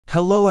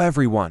Hello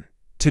everyone.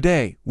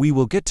 Today, we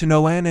will get to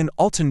know Engin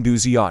Altan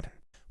Duzyatan.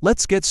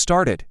 Let's get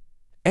started.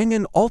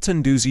 Engin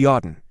Altan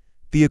Duzyatan,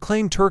 the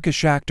acclaimed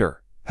Turkish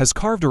actor, has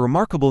carved a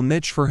remarkable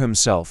niche for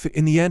himself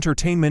in the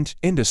entertainment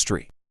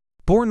industry.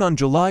 Born on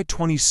July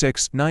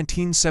 26,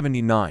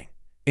 1979,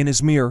 in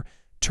Izmir,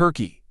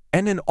 Turkey,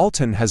 Engin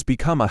Altan has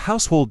become a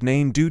household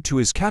name due to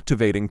his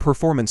captivating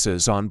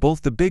performances on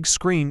both the big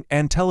screen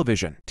and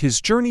television. His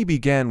journey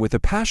began with a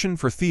passion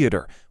for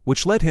theater,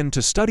 which led him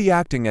to study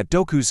acting at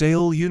Dokuz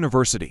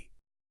University.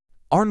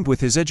 Armed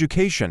with his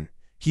education,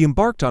 he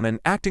embarked on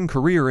an acting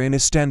career in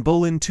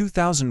Istanbul in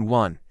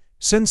 2001.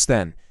 Since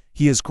then,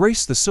 he has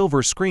graced the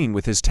silver screen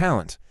with his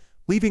talent,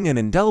 leaving an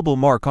indelible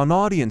mark on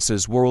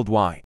audiences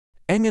worldwide.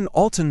 Engin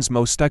Altan's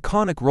most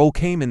iconic role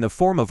came in the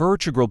form of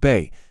Ertuğrul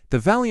Bey, the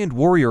valiant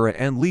warrior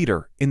and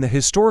leader in the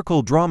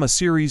historical drama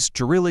series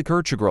Diriliş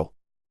Ertuğrul.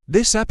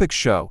 This epic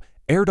show,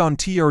 aired on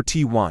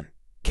TRT1,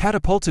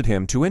 catapulted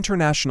him to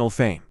international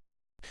fame.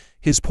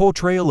 His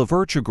portrayal of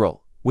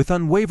Ertuğrul, with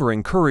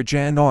unwavering courage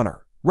and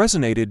honor,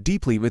 resonated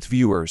deeply with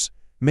viewers,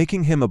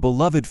 making him a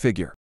beloved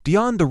figure.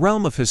 Beyond the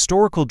realm of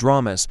historical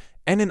dramas,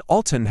 Engin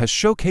Altan has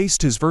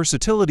showcased his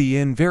versatility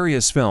in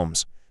various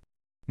films.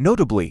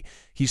 Notably,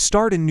 he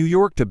starred in New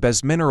York to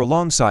Bezmenler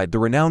alongside the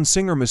renowned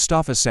singer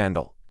Mustafa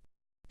Sandal.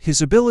 His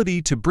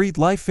ability to breathe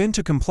life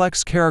into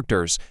complex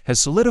characters has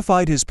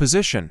solidified his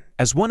position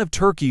as one of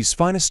Turkey's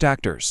finest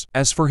actors.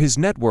 As for his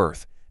net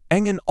worth,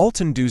 Engin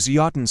Altan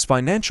Duzyatan's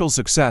financial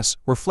success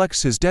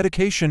reflects his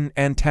dedication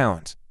and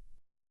talent.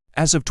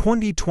 As of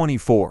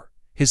 2024,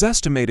 his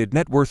estimated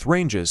net worth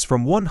ranges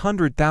from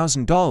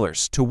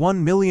 $100,000 to $1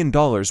 million.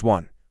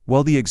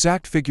 While the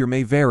exact figure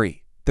may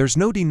vary, there's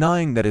no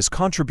denying that his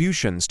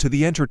contributions to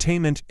the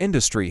entertainment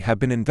industry have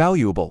been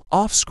invaluable.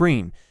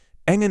 Off-screen,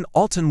 Engin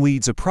Altan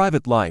leads a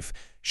private life,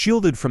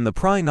 shielded from the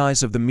prying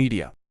eyes of the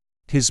media.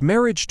 His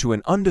marriage to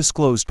an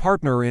undisclosed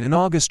partner in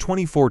August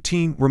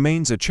 2014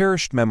 remains a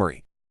cherished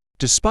memory.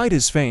 Despite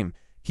his fame,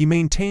 he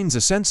maintains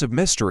a sense of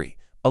mystery,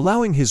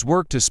 allowing his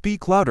work to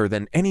speak louder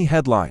than any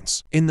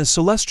headlines. In the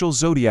celestial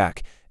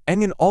zodiac,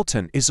 Engin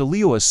Altan is a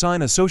Leo, a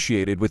sign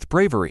associated with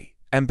bravery,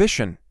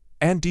 ambition,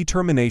 and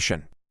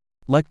determination.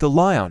 Like the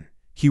lion,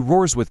 he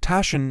roars with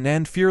passion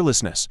and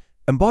fearlessness,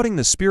 embodying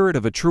the spirit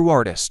of a true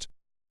artist.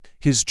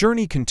 His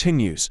journey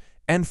continues,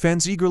 and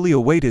fans eagerly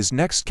await his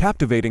next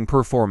captivating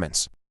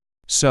performance.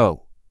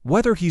 So,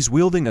 whether he's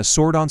wielding a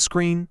sword on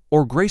screen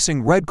or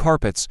gracing red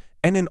carpets,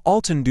 Engin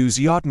Altan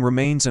Duzyatan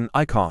remains an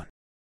icon.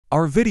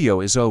 Our video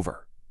is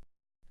over.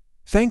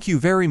 Thank you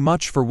very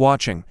much for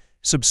watching.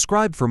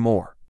 Subscribe for more.